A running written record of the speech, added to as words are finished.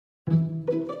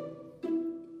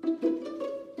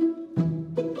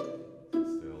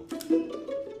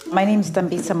My name is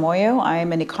Dambisa Moyo.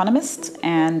 I'm an economist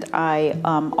and I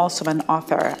also am an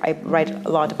author. I write a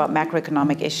lot about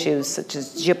macroeconomic issues such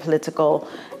as geopolitical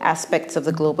aspects of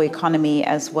the global economy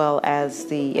as well as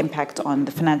the impact on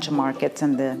the financial markets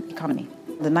and the economy.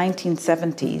 The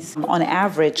 1970s, on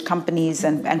average, companies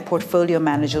and portfolio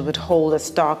managers would hold a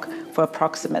stock for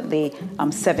approximately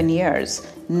 7 years.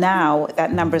 Now,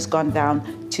 that number has gone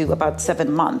down to about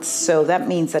 7 months. So that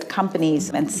means that companies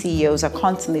and CEOs are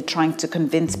constantly trying to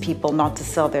convince people not to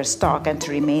sell their stock and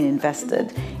to remain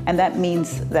invested. And that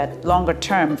means that longer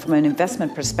term, from an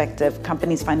investment perspective,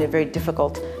 companies find it very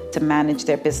difficult to manage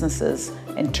their businesses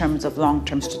in terms of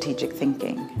long-term strategic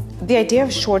thinking. The idea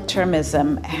of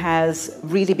short-termism has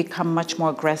really become much more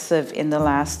aggressive in the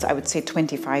last, I would say,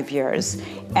 25 years.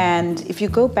 And if you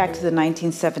go back to the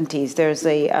 1970s, there's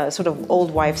a sort of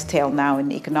old wives' tale now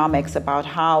in economics about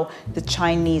how the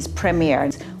Chinese premier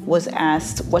was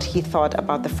asked what he thought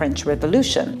about the French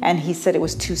Revolution. And he said it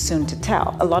was too soon to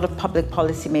tell. A lot of public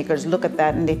policymakers look at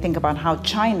that and they think about how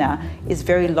China is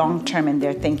very long-term in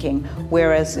their thinking,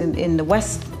 whereas in the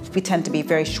West, we tend to be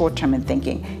very short-term in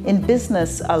thinking. In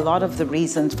business, a lot of the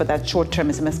reasons for that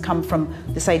short-termism has come from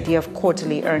this idea of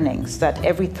quarterly earnings, that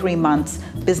every 3 months,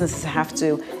 businesses have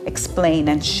to explain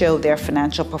and show their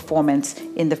financial performance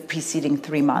in the preceding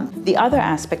 3 months. The other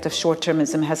aspect of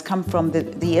short-termism has come from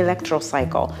the electoral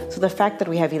cycle. So the fact that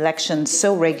we have elections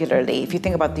so regularly, if you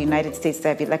think about the United States, they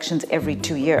have elections every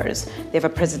 2 years. They have a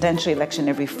presidential election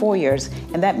every 4 years,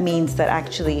 and that means that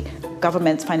actually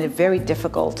governments find it very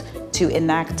difficult to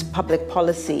enact public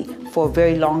policy for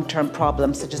very long-term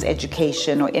problems such as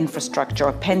education or infrastructure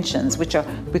or pensions, which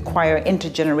require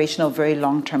intergenerational, very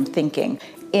long-term thinking.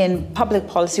 In public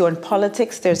policy or in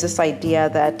politics, there's this idea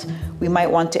that we might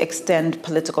want to extend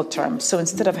political terms. So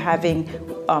instead of having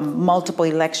multiple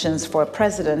elections for a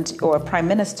president or a prime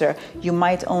minister, you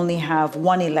might only have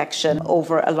one election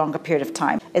over a longer period of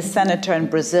time. A senator in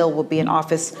Brazil will be in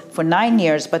office for 9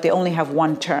 years, but they only have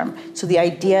one term. So the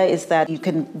idea is that you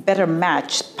can better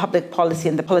match public policy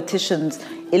and the politicians'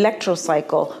 electoral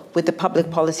cycle with the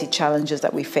public policy challenges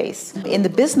that we face. In the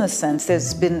business sense,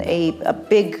 there's been a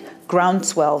big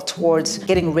groundswell towards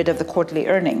getting rid of the quarterly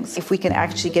earnings. If we can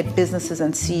actually get businesses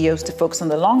and CEOs to focus on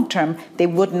the long term, they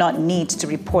would not need to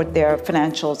report their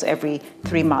financials every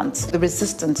 3 months. The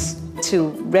resistance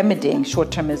to remedying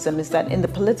short-termism is that in the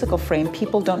political frame,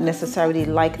 people don't necessarily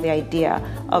like the idea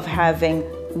of having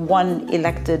one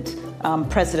elected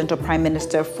president or prime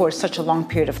minister for such a long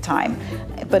period of time.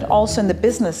 But also in the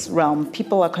business realm,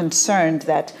 people are concerned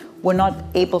that we're not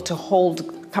able to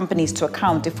hold companies to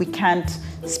account if we can't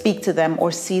speak to them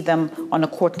or see them on a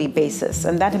quarterly basis.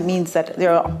 And that means that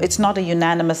it's not a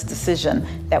unanimous decision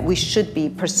that we should be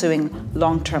pursuing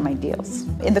long-term ideals.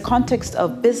 In the context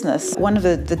of business, one of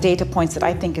the data points that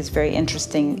I think is very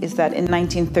interesting is that in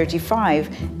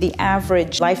 1935, the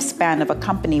average lifespan of a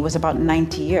company was about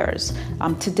 90 years.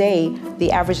 Today,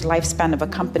 the average lifespan of a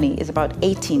company is about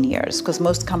 18 years because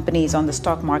most companies on the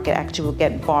stock market actually will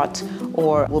get bought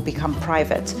or will become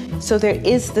private. So there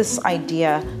is this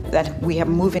idea that we are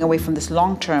moving away from this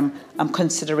long-term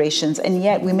considerations, and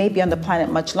yet we may be on the planet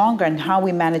much longer, and how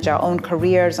we manage our own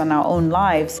careers and our own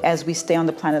lives as we stay on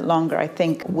the planet longer, I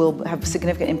think will have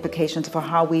significant implications for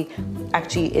how we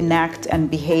actually enact and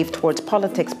behave towards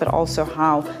politics, but also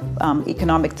how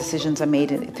economic decisions are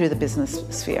made through the business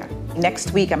sphere.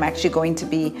 Next week, I'm actually going to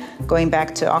be going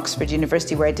back to Oxford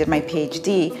University where I did my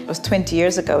PhD. It was 20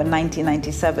 years ago in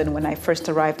 1997 when I first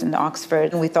arrived in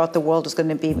Oxford, and we thought the world was going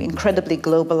to be incredibly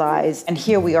globalized. And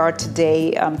here we are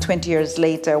today, 20 years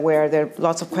later, where there are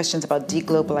lots of questions about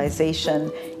deglobalization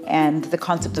and the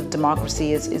concept of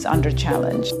democracy is under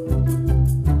challenge.